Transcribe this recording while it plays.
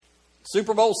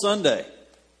Super Bowl Sunday.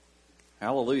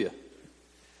 Hallelujah.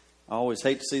 I always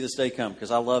hate to see this day come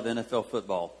because I love NFL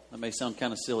football. That may sound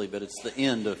kind of silly, but it's the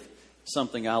end of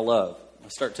something I love. I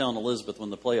start telling Elizabeth when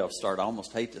the playoffs start, I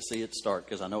almost hate to see it start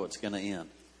because I know it's going to end.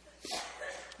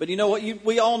 But you know what?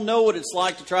 We all know what it's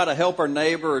like to try to help our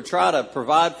neighbor or try to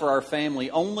provide for our family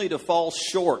only to fall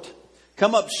short,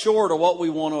 come up short of what we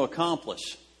want to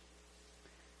accomplish.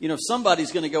 You know,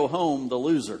 somebody's going to go home the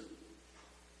loser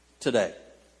today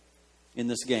in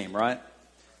this game, right?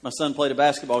 My son played a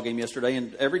basketball game yesterday,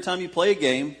 and every time you play a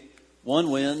game,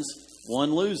 one wins,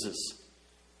 one loses.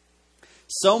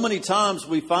 So many times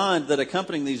we find that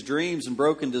accompanying these dreams and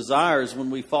broken desires when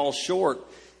we fall short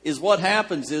is what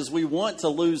happens is we want to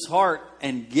lose heart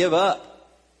and give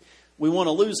up. We want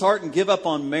to lose heart and give up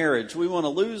on marriage. We want to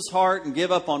lose heart and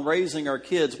give up on raising our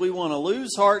kids. We want to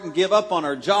lose heart and give up on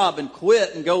our job and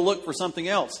quit and go look for something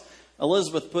else.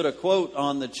 Elizabeth put a quote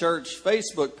on the church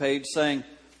Facebook page saying,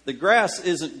 "The grass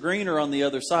isn't greener on the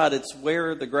other side, it's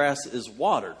where the grass is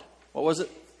watered." What was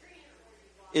it?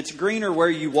 It's greener where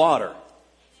you water.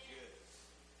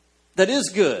 That is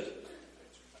good.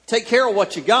 Take care of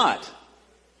what you got.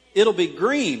 It'll be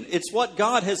green. It's what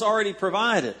God has already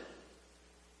provided.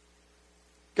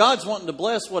 God's wanting to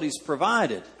bless what He's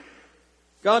provided.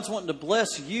 God's wanting to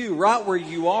bless you right where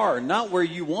you are, not where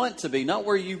you want to be, not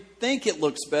where you think it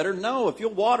looks better. No, if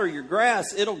you'll water your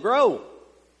grass, it'll grow.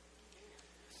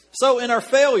 So in our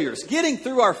failures, getting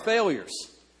through our failures,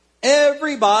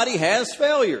 everybody has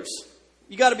failures.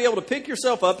 You got to be able to pick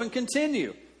yourself up and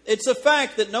continue. It's a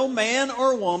fact that no man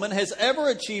or woman has ever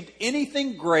achieved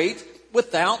anything great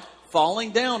without falling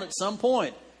down at some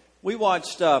point. We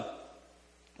watched a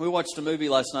movie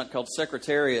last night called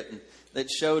Secretariat that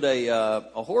showed a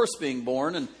horse being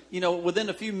born. And, you know, within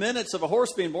a few minutes of a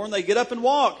horse being born, they get up and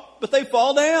walk. But they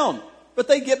fall down. But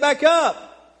they get back up.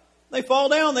 They fall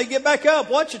down. They get back up.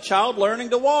 Watch a child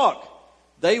learning to walk.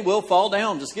 They will fall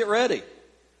down. Just get ready.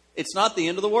 It's not the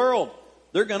end of the world.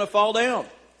 They're going to fall down.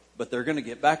 But they're going to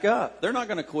get back up. They're not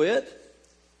going to quit.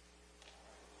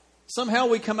 Somehow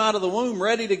we come out of the womb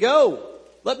ready to go.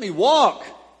 Let me walk.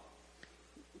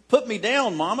 Put me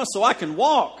down, Mama, so I can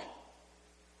walk.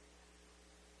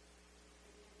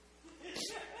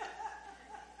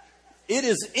 It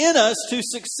is in us to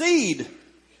succeed.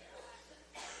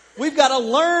 We've got to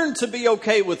learn to be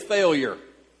okay with failure.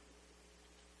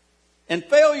 And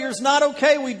failure's not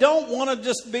okay. We don't want to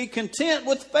just be content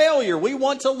with failure. We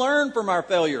want to learn from our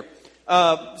failure.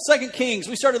 2 Kings,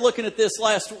 we started looking at this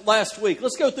last week.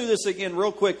 Let's go through this again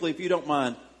real quickly if you don't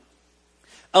mind.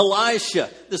 Elisha,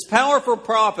 this powerful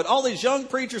prophet, all these young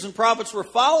preachers and prophets were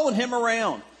following him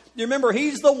around. You remember,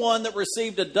 he's the one that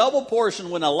received a double portion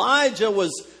when Elijah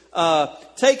was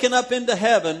taken up into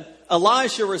heaven.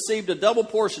 Elisha received a double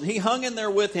portion. He hung in there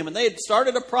with him, and they had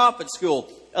started a prophet school.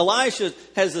 Elisha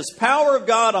has this power of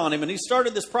God on him, and he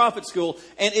started this prophet school,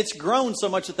 and it's grown so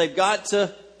much that they've got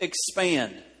to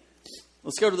expand.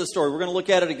 Let's go to the story. We're going to look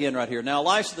at it again right here. Now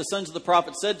Elisha, the sons of the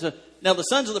prophet, the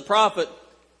sons of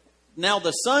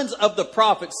the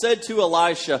prophet said to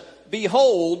Elisha,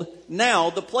 "Behold, now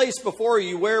the place before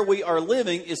you where we are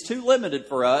living is too limited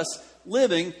for us.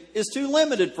 Living is too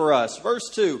limited for us." Verse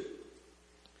 2.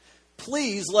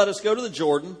 "Please let us go to the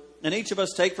Jordan, and each of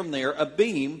us take from there a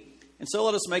beam, and so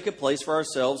let us make a place for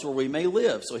ourselves where we may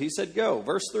live." So he said, "Go."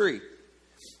 Verse 3.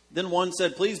 Then one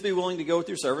said, "Please be willing to go with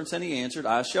your servants." And he answered,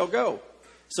 "I shall go."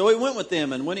 So he went with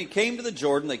them, and when he came to the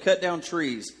Jordan, they cut down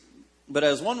trees. But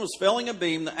as one was felling a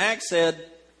beam, the axe head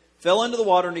fell into the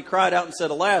water, and he cried out and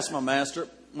said, "Alas, my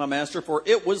master, for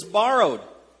it was borrowed."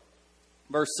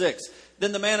 Verse 6.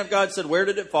 Then the man of God said, "Where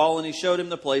did it fall?" And he showed him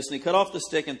the place, and he cut off the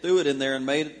stick and threw it in there and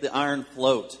made the iron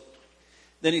float.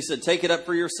 Then he said, "Take it up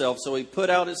for yourself." So he put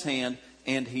out his hand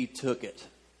and he took it.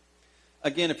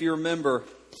 Again, if you remember,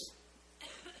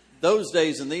 those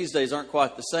days and these days aren't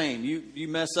quite the same. You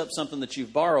mess up something that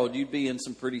you've borrowed, you'd be in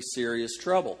some pretty serious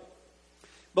trouble.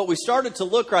 But we started to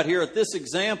look right here at this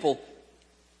example.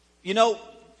 You know,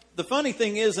 the funny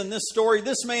thing is in this story,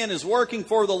 this man is working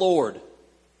for the Lord.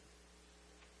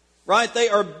 Right? They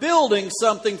are building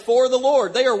something for the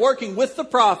Lord. They are working with the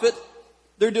prophet.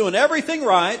 They're doing everything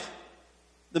right.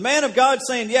 The man of God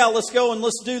saying, "Yeah, let's go and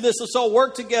let's do this. Let's all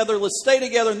work together. Let's stay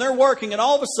together." And they're working. And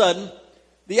all of a sudden,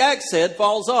 the axe head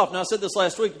falls off. Now, I said this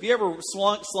last week. If you ever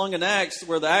slung an axe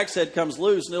where the axe head comes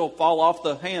loose and it'll fall off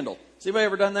the handle. Has anybody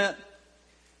ever done that?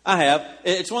 I have.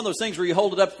 It's one of those things where you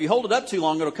hold it up. If you hold it up too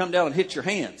long, it'll come down and hit your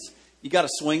hands. You got to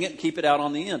swing it and keep it out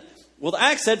on the end. Well, the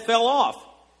axe head fell off.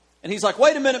 And he's like,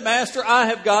 "Wait a minute, master, I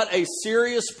have got a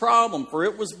serious problem, for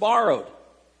it was borrowed."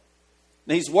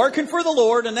 Now he's working for the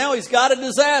Lord, and now he's got a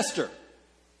disaster.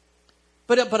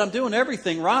 But I'm doing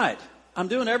everything right. I'm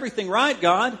doing everything right,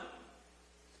 God.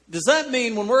 Does that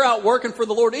mean when we're out working for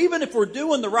the Lord, even if we're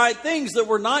doing the right things, that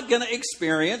we're not going to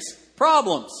experience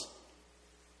problems?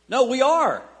 No, we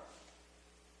are.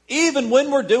 Even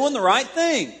when we're doing the right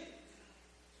thing.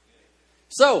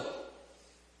 So,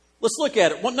 let's look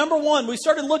at it. Well, number one, we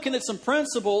started looking at some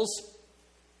principles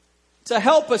to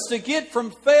help us to get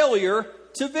from failure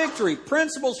to victory.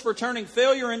 Principles for turning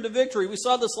failure into victory. We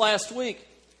saw this last week.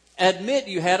 Admit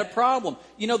you had a problem.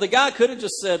 You know, the guy could have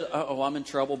just said, oh, I'm in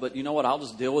trouble, but you know what? I'll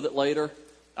just deal with it later.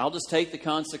 I'll just take the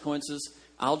consequences.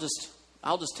 I'll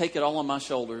just take it all on my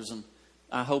shoulders, and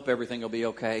I hope everything will be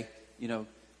okay. You know,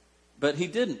 but he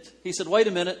didn't. He said, wait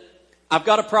a minute. I've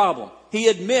got a problem. He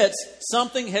admits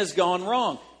something has gone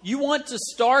wrong. You want to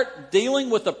start dealing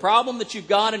with the problem that you've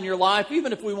got in your life,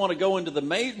 even if we want to go into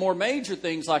the more major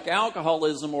things like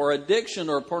alcoholism or addiction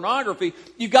or pornography,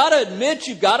 you've got to admit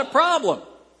you've got a problem.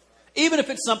 Even if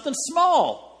it's something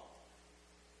small.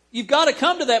 You've got to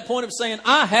come to that point of saying,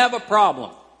 I have a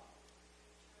problem.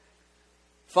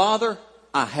 Father,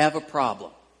 I have a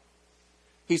problem.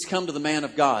 He's come to the man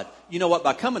of God. You know what?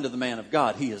 By coming to the man of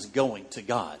God, he is going to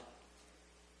God.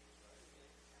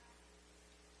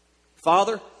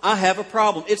 Father, I have a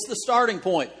problem. It's the starting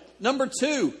point. Number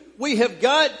two, we have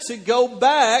got to go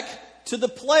back to the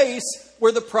place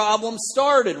where the problem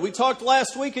started. We talked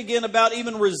last week again about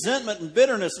even resentment and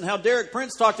bitterness, and how Derek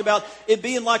Prince talked about it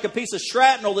being like a piece of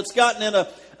shrapnel that's gotten in a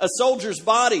soldier's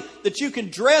body, that you can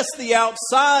dress the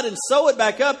outside and sew it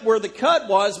back up where the cut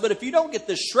was, but if you don't get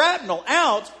the shrapnel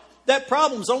out, that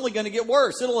problem's only going to get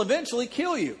worse. It'll eventually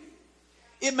kill you.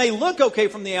 It may look okay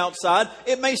from the outside.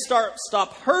 It may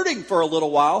stop hurting for a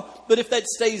little while, but if that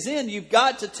stays in, you've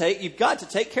got to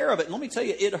take care of it. And let me tell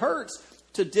you, it hurts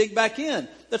to dig back in.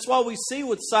 That's why we see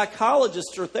with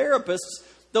psychologists or therapists,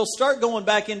 they'll start going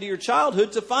back into your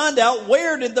childhood to find out,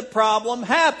 where did the problem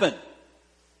happen?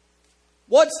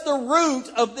 What's the root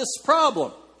of this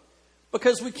problem?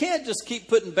 Because we can't just keep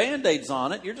putting Band-Aids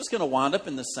on it. You're just going to wind up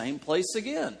in the same place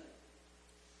again.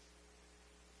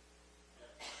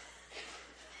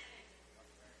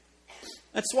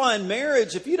 That's why in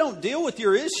marriage, if you don't deal with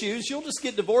your issues, you'll just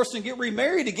get divorced and get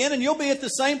remarried again, and you'll be at the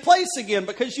same place again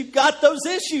because you've got those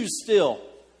issues still.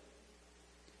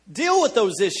 Deal with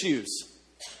those issues.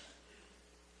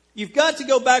 You've got to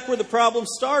go back where the problem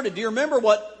started. Do you remember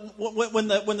when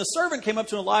the servant came up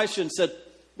to Elisha and said,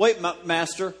 wait,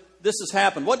 master, this has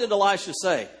happened. What did Elisha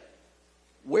say?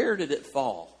 Where did it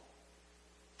fall?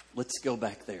 Let's go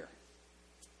back there.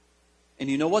 And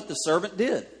you know what the servant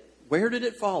did? Where did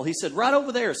it fall? He said, right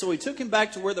over there. So he took him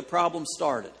back to where the problem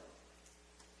started.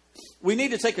 We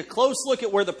need to take a close look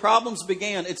at where the problems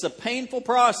began. It's a painful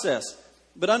process.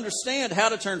 But understand how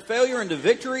to turn failure into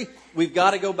victory. We've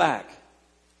got to go back.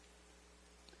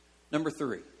 Number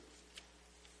 3.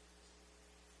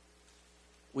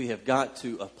 We have got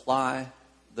to apply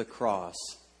the cross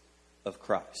of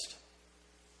Christ.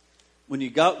 When you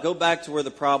go back to where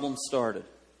the problem started,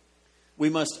 we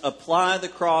must apply the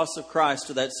cross of Christ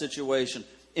to that situation.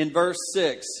 In verse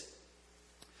 6,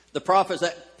 the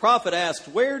prophet asked,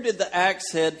 where did the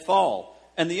axe head fall?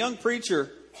 And the young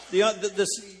preacher, this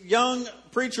young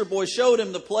preacher boy showed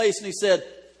him the place, and he said,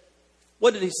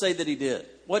 what did he say that he did?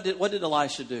 What did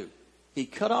Elisha do? He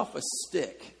cut off a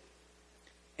stick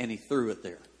and he threw it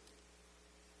there.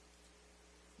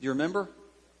 Do you remember?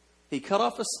 He cut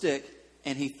off a stick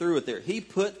and he threw it there. He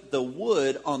put the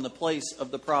wood on the place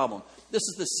of the problem. This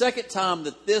is the second time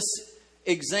that this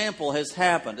example has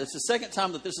happened. It's the second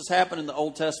time that this has happened in the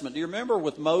Old Testament. Do you remember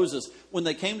with Moses, when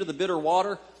they came to the bitter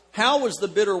water? How was the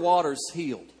bitter waters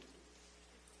healed?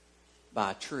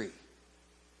 By a tree.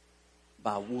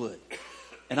 By wood.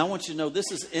 And I want you to know this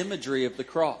is imagery of the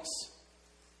cross.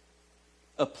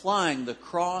 Applying the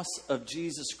cross of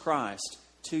Jesus Christ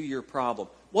to your problem.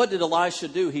 What did Elisha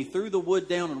do? He threw the wood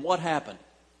down, and what happened?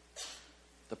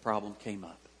 The problem came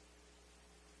up.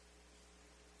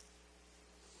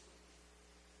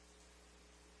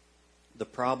 The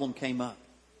problem came up.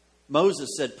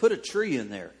 Moses said, put a tree in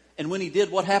there. And when he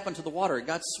did, what happened to the water? It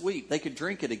got sweet. They could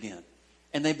drink it again.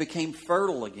 And they became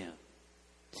fertile again.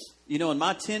 You know, in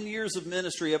my 10 years of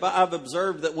ministry, I've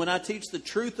observed that when I teach the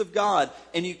truth of God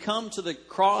and you come to the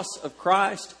cross of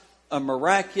Christ, a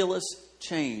miraculous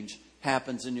change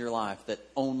happens in your life that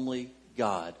only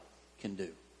God can do.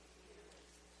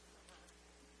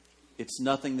 It's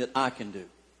nothing that I can do.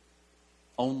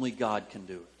 Only God can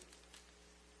do it.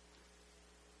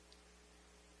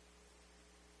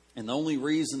 And the only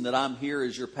reason that I'm here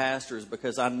as your pastor is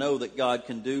because I know that God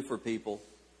can do for people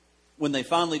when they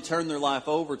finally turn their life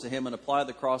over to Him and apply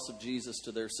the cross of Jesus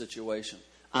to their situation.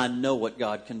 I know what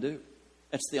God can do.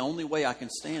 That's the only way I can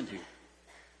stand here,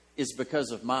 is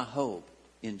because of my hope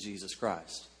in Jesus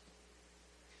Christ.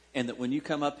 And that when you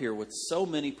come up here with so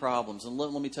many problems, and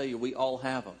let me tell you, we all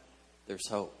have them, there's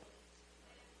hope.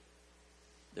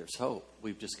 There's hope.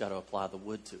 We've just got to apply the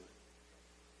wood to it.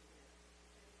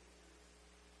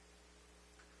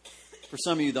 For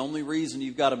some of you, the only reason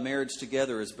you've got a marriage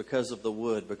together is because of the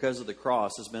wood, because of the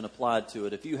cross has been applied to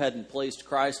it. If you hadn't placed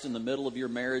Christ in the middle of your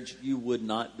marriage, you would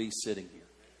not be sitting here.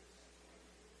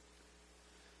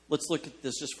 Let's look at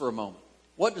this just for a moment.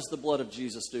 What does the blood of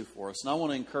Jesus do for us? And I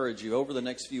want to encourage you over the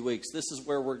next few weeks, this is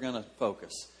where we're going to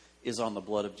focus, is on the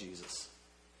blood of Jesus.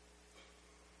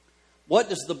 What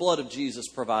does the blood of Jesus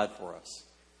provide for us?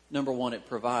 Number one, it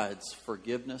provides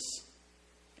forgiveness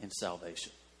and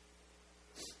salvation.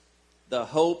 The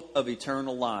hope of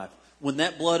eternal life. When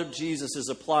that blood of Jesus is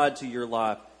applied to your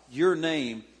life, your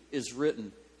name is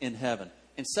written in heaven.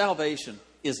 And salvation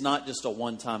is not just a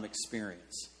one-time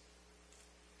experience.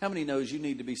 How many knows you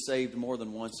need to be saved more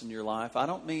than once in your life? I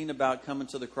don't mean about coming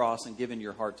to the cross and giving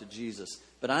your heart to Jesus,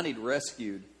 but I need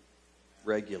rescued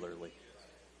regularly.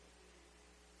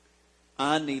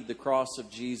 I need the cross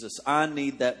of Jesus. I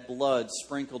need that blood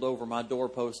sprinkled over my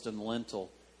doorpost and lintel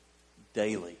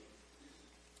daily.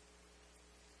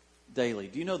 Daily.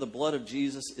 Do you know the blood of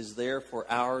Jesus is there for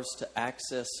ours to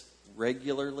access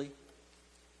regularly?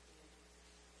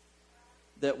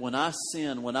 That when I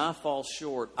sin, when I fall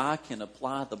short, I can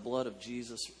apply the blood of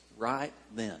Jesus right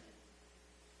then.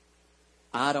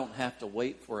 I don't have to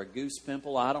wait for a goose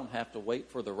pimple. I don't have to wait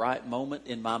for the right moment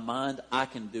in my mind. I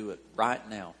can do it right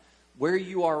now. Where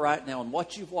you are right now and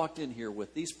what you've walked in here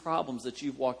with, these problems that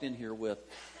you've walked in here with,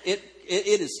 it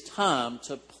is time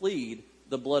to plead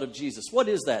the blood of Jesus. What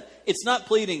is that? It's not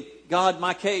pleading, God,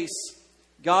 my case.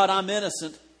 God, I'm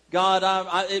innocent. God,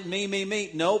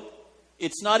 me. Nope.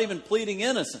 It's not even pleading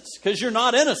innocence, because you're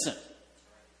not innocent.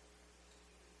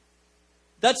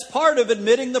 That's part of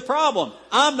admitting the problem.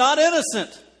 I'm not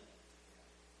innocent.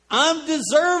 I'm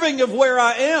deserving of where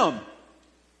I am.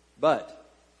 But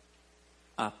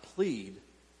I plead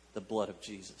the blood of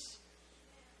Jesus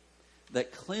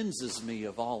that cleanses me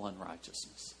of all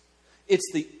unrighteousness.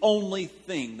 It's the only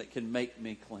thing that can make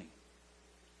me clean.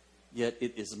 Yet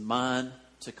it is mine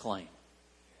to claim.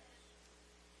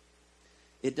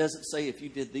 It doesn't say if you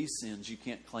did these sins, you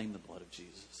can't claim the blood of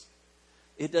Jesus.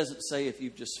 It doesn't say if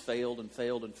you've just failed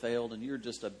and you're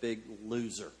just a big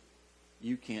loser,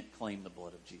 you can't claim the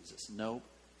blood of Jesus. No,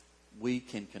 we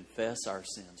can confess our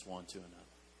sins one to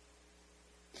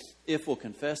another. If we'll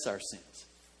confess our sins,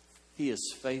 He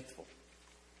is faithful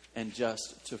and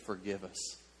just to forgive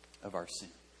us of our sin.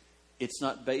 It's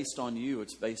not based on you,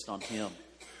 it's based on Him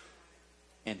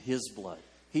and His blood.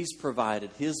 He's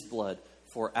provided His blood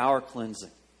for our cleansing.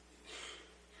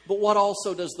 But what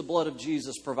also does the blood of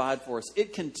Jesus provide for us?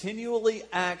 It continually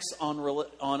acts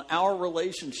on our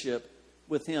relationship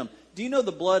with Him. Do you know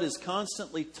the blood is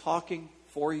constantly talking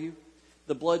for you?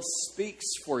 The blood speaks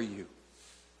for you.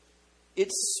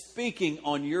 It's speaking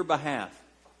on your behalf.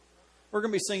 We're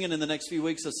going to be singing in the next few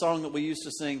weeks a song that we used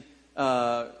to sing,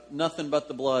 Nothing But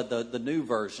the Blood, the new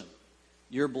version.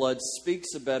 Your blood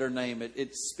speaks a better name.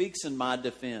 It speaks in my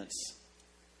defense.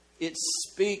 It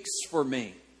speaks for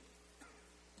me.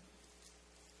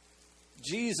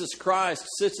 Jesus Christ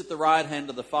sits at the right hand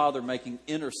of the Father making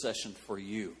intercession for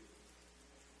you.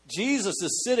 Jesus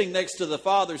is sitting next to the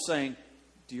Father saying,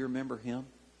 do you remember Him?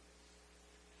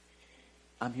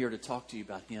 I'm here to talk to you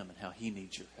about Him and how He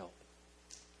needs your help.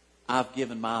 I've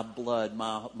given my blood,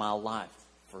 my life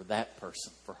for that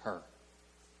person, for her.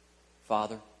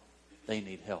 Father, they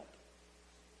need help.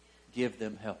 Give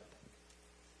them help.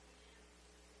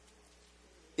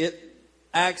 It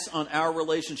acts on our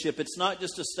relationship. It's not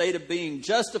just a state of being.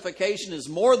 Justification is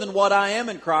more than what I am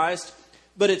in Christ,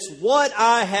 but it's what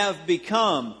I have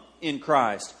become in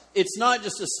Christ. It's not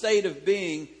just a state of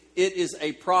being. It is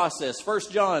a process. 1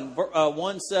 John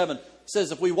 1:7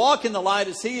 says, if we walk in the light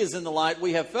as He is in the light,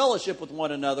 we have fellowship with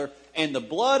one another, and the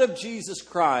blood of Jesus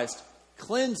Christ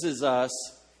cleanses us.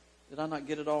 Did I not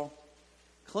get it all?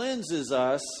 Cleanses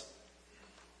us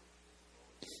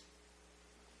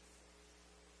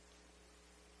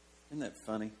Isn't that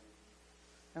funny?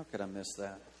 How could I miss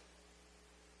that?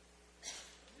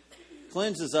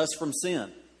 Cleanses us from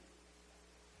sin.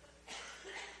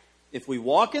 If we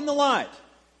walk in the light.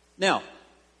 Now,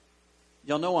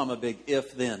 y'all know I'm a big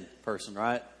if-then person,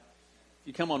 right? If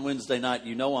you come on Wednesday night,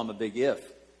 you know I'm a big if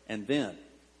and then.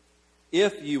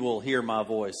 If you will hear my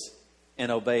voice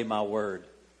and obey my word,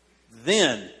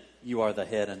 then you are the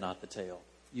head and not the tail.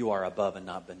 You are above and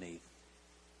not beneath.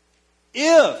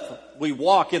 If we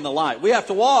walk in the light, we have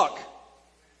to walk.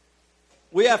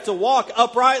 We have to walk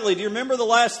uprightly. Do you remember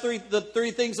the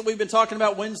three things that we've been talking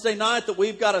about Wednesday night? That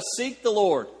we've got to seek the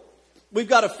Lord. We've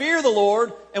got to fear the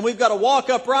Lord, and we've got to walk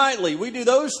uprightly. We do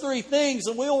those three things,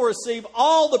 and we'll receive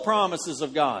all the promises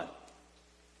of God.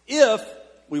 If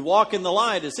we walk in the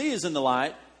light as He is in the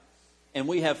light, and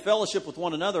we have fellowship with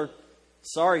one another,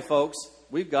 sorry folks,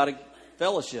 we've got to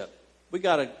fellowship. We've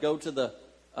got to go to the,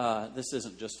 this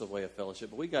isn't just a way of fellowship,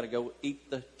 but we've got to go eat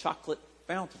the chocolate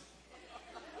fountain.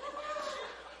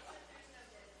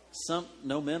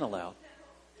 No men allowed.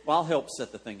 Well, I'll help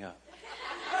set the thing up.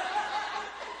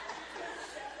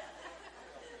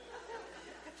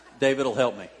 David will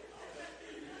help me.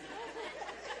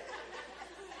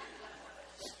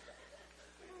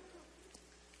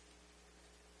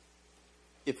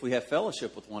 If we have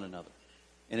fellowship with one another,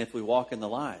 and if we walk in the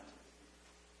light,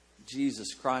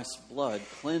 Jesus Christ's blood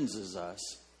cleanses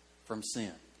us from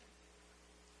sin.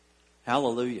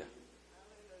 Hallelujah.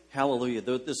 Hallelujah.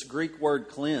 This Greek word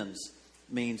cleanse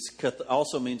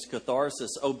also means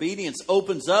catharsis. Obedience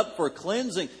opens up for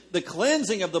cleansing, the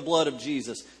cleansing of the blood of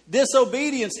Jesus.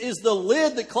 Disobedience is the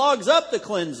lid that clogs up the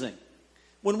cleansing.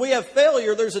 When we have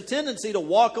failure, there's a tendency to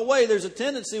walk away. There's a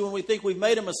tendency when we think we've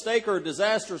made a mistake or a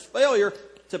disastrous failure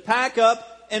to pack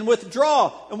up and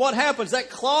withdraw. And what happens? That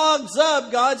clogs up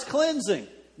God's cleansing.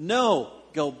 No,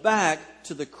 go back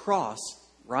to the cross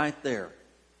right there.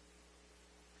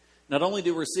 Not only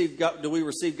do we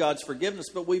receive God's forgiveness,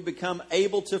 but we become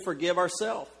able to forgive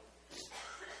ourselves,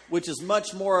 which is a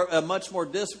much more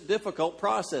difficult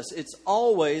process.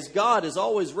 God is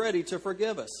always ready to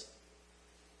forgive us.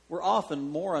 We're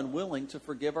often more unwilling to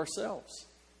forgive ourselves.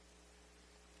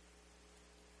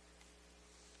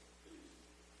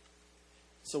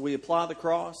 So we apply the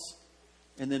cross,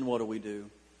 and then what do?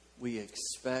 We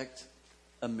expect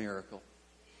a miracle.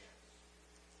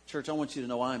 Church, I want you to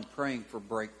know I'm praying for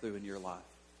breakthrough in your life.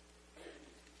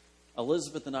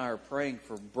 Elizabeth and I are praying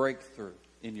for breakthrough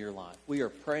in your life. We are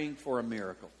praying for a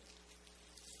miracle.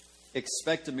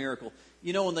 Expect a miracle.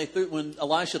 You know, when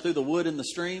Elisha threw the wood in the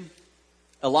stream,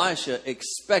 Elisha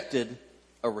expected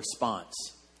a response.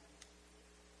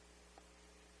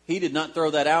 He did not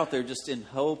throw that out there just in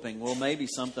hoping, well, maybe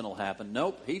something will happen.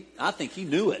 Nope, I think he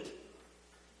knew it.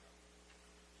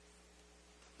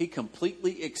 He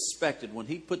completely expected when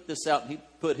he put this out and he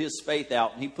put his faith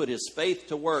out and he put his faith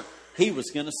to work, he was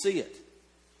going to see it.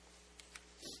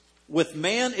 With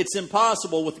man, it's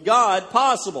impossible. With God,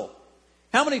 possible.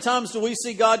 How many times do we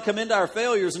see God come into our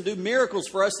failures and do miracles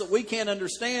for us that we can't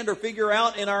understand or figure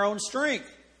out in our own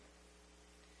strength?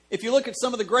 If you look at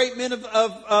some of the great men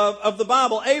of the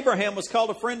Bible, Abraham was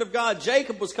called a friend of God.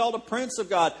 Jacob was called a prince of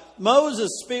God.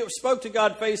 Moses spoke to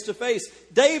God face to face.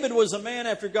 David was a man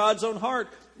after God's own heart.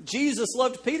 Jesus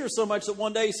loved Peter so much that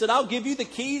one day he said, I'll give you the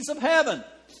keys of heaven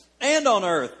and on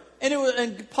earth.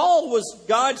 And Paul was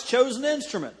God's chosen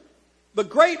instrument. But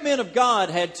great men of God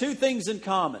had two things in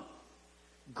common.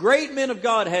 Great men of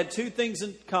God had two things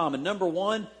in common. Number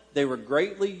one, they were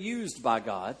greatly used by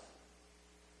God.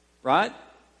 Right?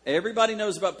 Everybody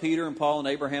knows about Peter and Paul and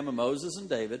Abraham and Moses and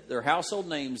David. They're household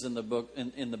names in the book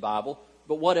in the Bible.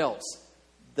 But what else?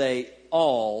 They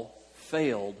all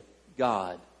failed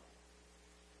God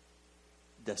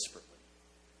desperately.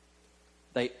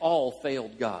 They all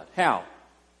failed God. How?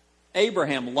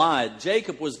 Abraham lied.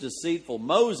 Jacob was deceitful.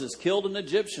 Moses killed an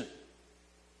Egyptian.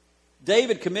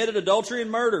 David committed adultery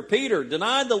and murder. Peter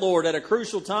denied the Lord at a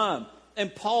crucial time.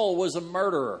 And Paul was a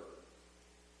murderer.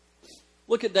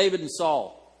 Look at David and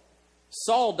Saul.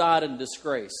 Saul died in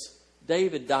disgrace.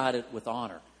 David died with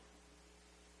honor.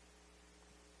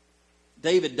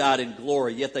 David died in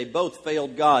glory, yet they both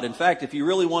failed God. In fact, if you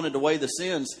really wanted to weigh the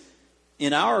sins,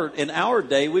 in our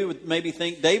day, we would maybe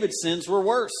think David's sins were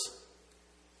worse.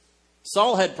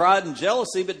 Saul had pride and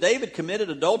jealousy, but David committed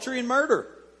adultery and murder.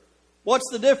 What's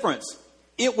the difference?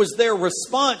 It was their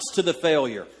response to the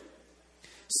failure.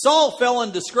 Saul fell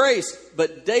in disgrace,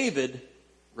 but David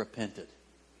repented.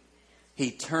 He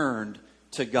turned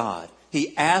to God.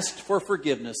 He asked for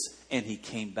forgiveness, and he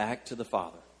came back to the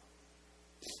Father.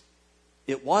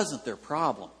 It wasn't their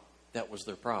problem that was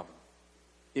their problem.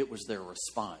 It was their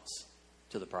response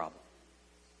to the problem.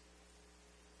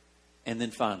 And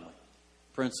then finally,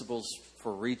 principles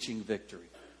for reaching victory.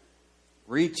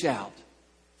 Reach out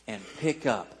and pick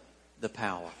up the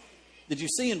power. Did you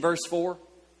see in verse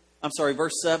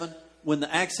 7? When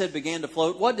the axe head began to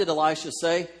float, what did Elisha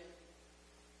say?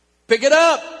 Pick it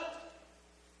up.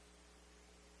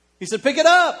 He said, pick it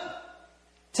up.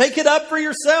 Take it up for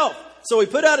yourself. So he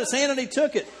put out his hand and he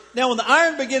took it. Now when the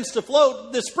iron begins to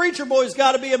float, this preacher boy's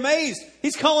got to be amazed.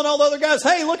 He's calling all the other guys,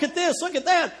 hey, look at this, look at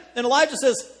that. And Elijah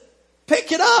says,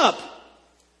 pick it up.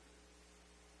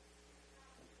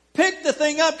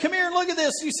 thing up. Come here and look at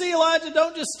this. You see, Elijah,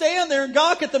 don't just stand there and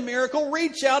gawk at the miracle.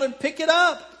 Reach out and pick it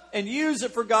up and use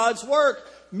it for God's work.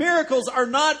 Miracles are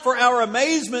not for our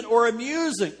amazement or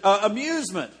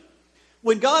amusement.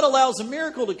 When God allows a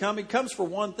miracle to come, it comes for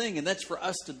one thing, and that's for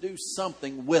us to do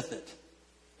something with it.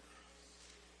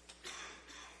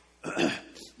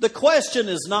 The question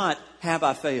is not, have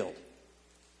I failed?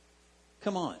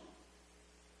 Come on.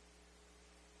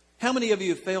 How many of you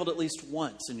have failed at least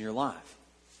once in your life?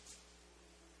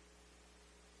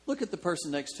 Look at the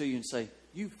person next to you and say,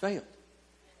 you failed.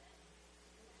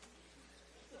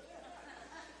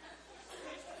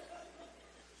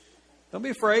 Don't be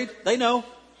afraid. They know.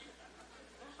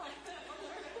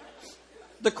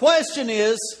 The question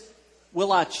is,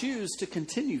 will I choose to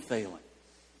continue failing?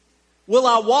 Will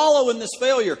I wallow in this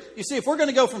failure? You see, if we're going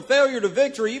to go from failure to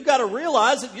victory, you've got to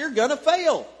realize that you're going to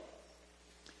fail.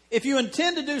 If you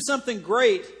intend to do something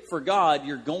great for God,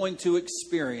 you're going to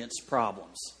experience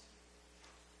problems.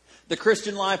 The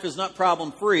Christian life is not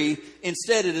problem-free.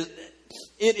 Instead, it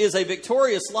is a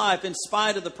victorious life in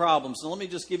spite of the problems. Now, let me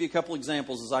just give you a couple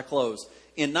examples as I close.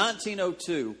 In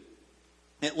 1902,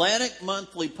 the Atlantic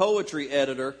Monthly Poetry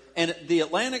editor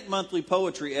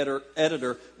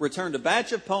returned a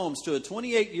batch of poems to a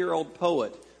 28-year-old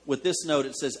poet with this note.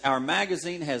 It says, "Our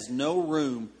magazine has no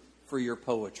room for your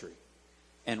poetry."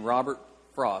 And Robert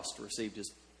Frost received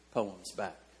his poems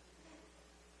back.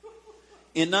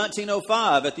 In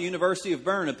 1905, at the University of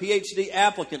Bern, a PhD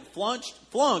applicant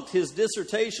flunked his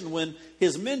dissertation when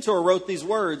his mentor wrote these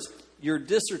words, "Your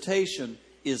dissertation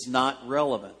is not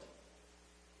relevant."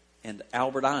 And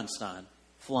Albert Einstein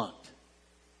flunked.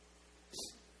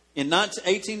 In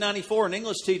 1894, an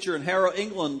English teacher in Harrow,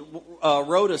 England,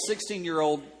 wrote a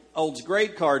 16-year-old's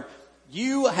grade card,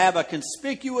 "You have a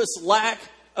conspicuous lack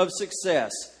of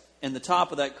success." And the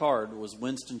top of that card was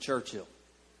Winston Churchill.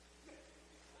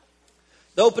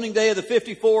 The opening day of the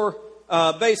 54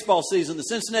 baseball season, the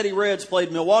Cincinnati Reds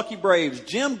played Milwaukee Braves.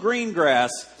 Jim Greengrass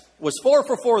was 4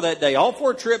 for 4 that day. All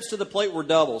 4 trips to the plate were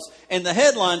doubles. And the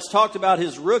headlines talked about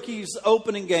his rookie's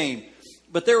opening game.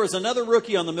 But there was another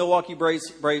rookie on the Milwaukee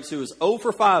Braves who was 0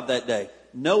 for 5 that day.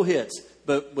 No hits.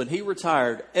 But when he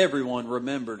retired, everyone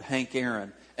remembered Hank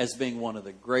Aaron as being one of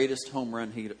the greatest home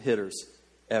run hitters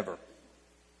ever.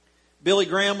 Billy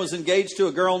Graham was engaged to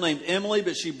a girl named Emily,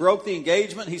 but she broke the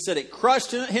engagement. He said it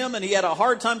crushed him and he had a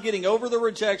hard time getting over the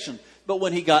rejection. But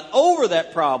when he got over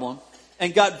that problem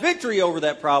and got victory over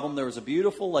that problem, there was a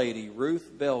beautiful lady, Ruth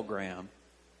Bell Graham,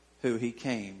 who he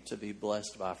came to be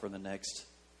blessed by for the next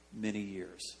many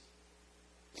years.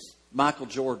 Michael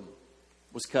Jordan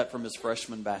was cut from his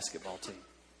freshman basketball team.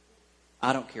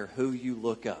 I don't care who you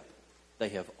look up. They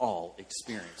have all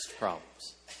experienced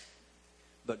problems.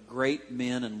 But great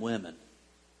men and women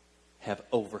have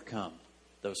overcome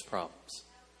those problems.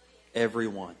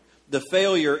 Everyone. The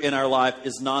failure in our life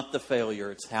is not the failure.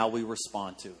 It's how we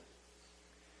respond to it.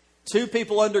 2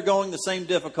 people undergoing the same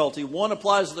difficulty. One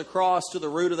applies the cross to the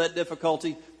root of that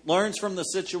difficulty, learns from the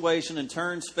situation, and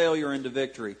turns failure into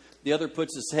victory. The other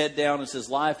puts his head down and says,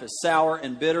 life is sour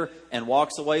and bitter, and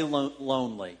walks away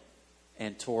lonely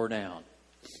and tore down.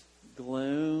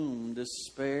 Gloom,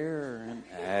 despair, and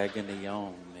agony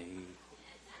on me.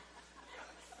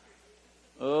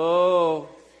 Oh,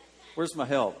 where's my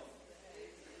help?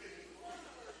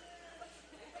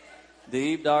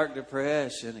 Deep, dark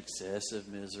depression, excessive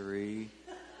misery.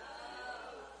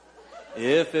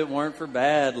 If it weren't for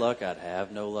bad luck, I'd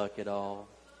have no luck at all.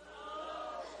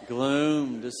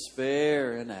 Gloom,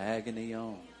 despair, and agony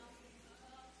on.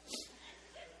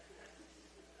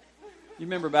 You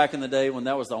remember back in the day when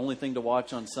that was the only thing to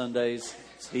watch on Sundays?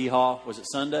 Hee-haw. Was it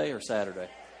Sunday or Saturday?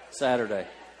 Saturday.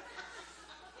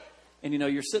 And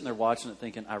you're sitting there watching it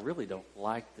thinking, I really don't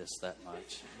like this that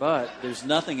much. But there's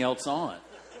nothing else on.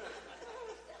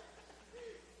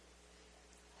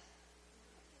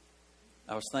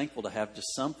 I was thankful to have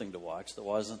just something to watch that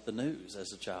wasn't the news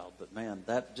as a child. But man,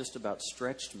 that just about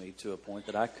stretched me to a point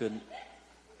that I couldn't.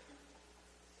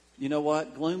 You know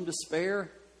what? Gloom, despair?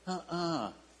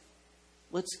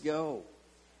 Let's go.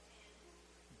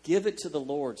 Give it to the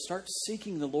Lord. Start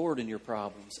seeking the Lord in your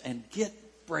problems and get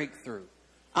breakthrough.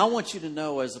 I want you to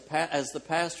know as the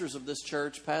pastors of this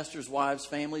church, pastors' wives,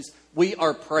 families, we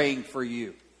are praying for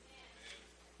you.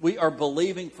 We are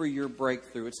believing for your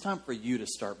breakthrough. It's time for you to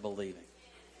start believing.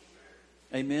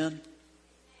 Amen?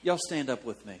 Y'all stand up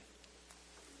with me.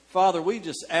 Father, we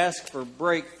just ask for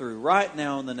breakthrough right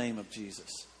now in the name of Jesus.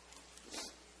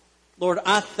 Lord,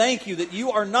 I thank you that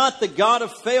you are not the God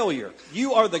of failure.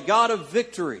 You are the God of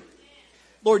victory.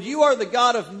 Lord, you are the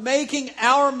God of making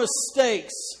our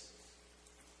mistakes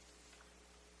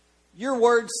Your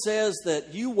word says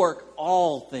that you work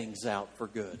all things out for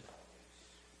good.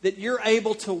 That you're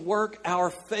able to work our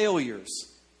failures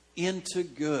into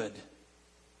good.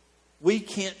 We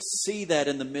can't see that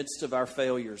in the midst of our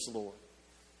failures, Lord.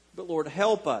 But Lord,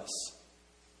 help us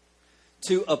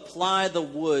to apply the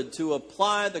wood, to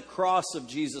apply the cross of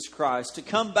Jesus Christ, to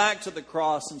come back to the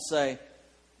cross and say,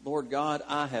 Lord God,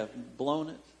 I have blown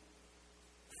it.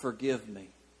 Forgive me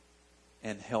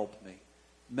and help me.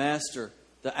 Master,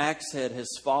 the axe head has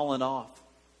fallen off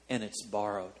and it's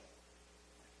borrowed.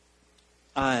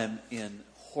 I am in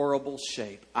horrible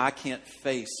shape. I can't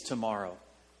face tomorrow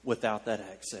without that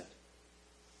axe head.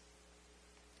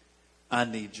 I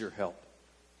need your help.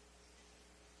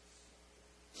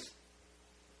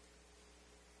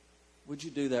 Would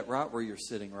you do that right where you're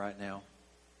sitting right now?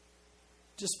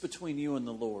 Just between you and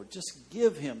the Lord. Just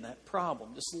give Him that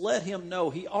problem. Just let Him know.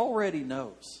 He already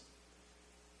knows.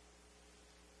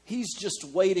 He's just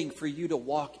waiting for you to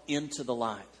walk into the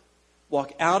light.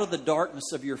 Walk out of the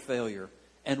darkness of your failure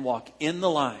and walk in the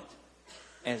light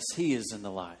as He is in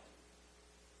the light.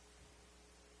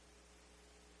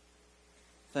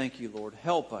 Thank you, Lord.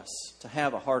 Help us to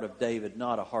have a heart of David,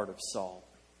 not a heart of Saul.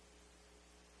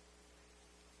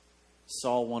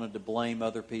 Saul wanted to blame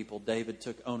other people. David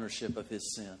took ownership of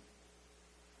his sin.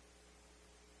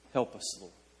 Help us,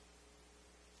 Lord.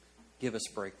 Give us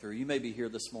breakthrough. You may be here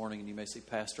this morning and you may say,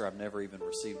 Pastor, I've never even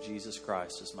received Jesus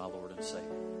Christ as my Lord and Savior.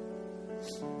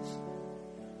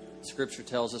 Scripture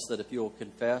tells us that if you will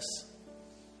confess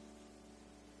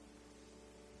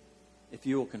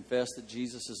that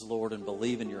Jesus is Lord and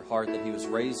believe in your heart that He was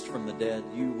raised from the dead,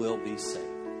 you will be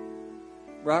saved.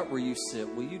 Right where you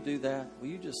sit, will you do that? Will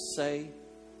you just say,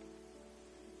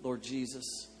 Lord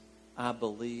Jesus, I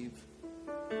believe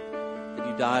that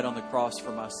you died on the cross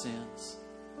for my sins.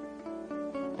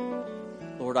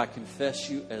 Lord, I confess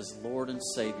you as Lord and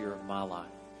Savior of my life.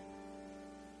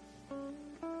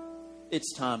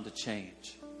 It's time to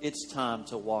change. It's time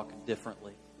to walk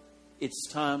differently. It's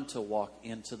time to walk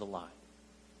into the light.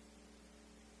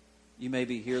 You may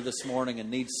be here this morning and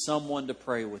need someone to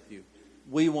pray with you.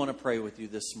 We want to pray with you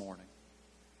this morning.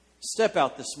 Step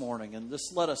out this morning and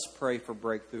just let us pray for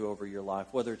breakthrough over your life,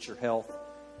 whether it's your health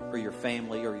or your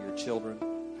family or your children.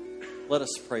 Let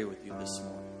us pray with you this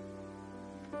morning.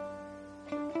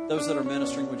 Those that are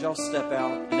ministering, would y'all step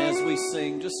out? And as we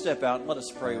sing, just step out and let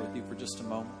us pray with you for just a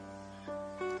moment.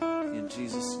 In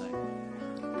Jesus' name,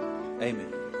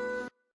 amen.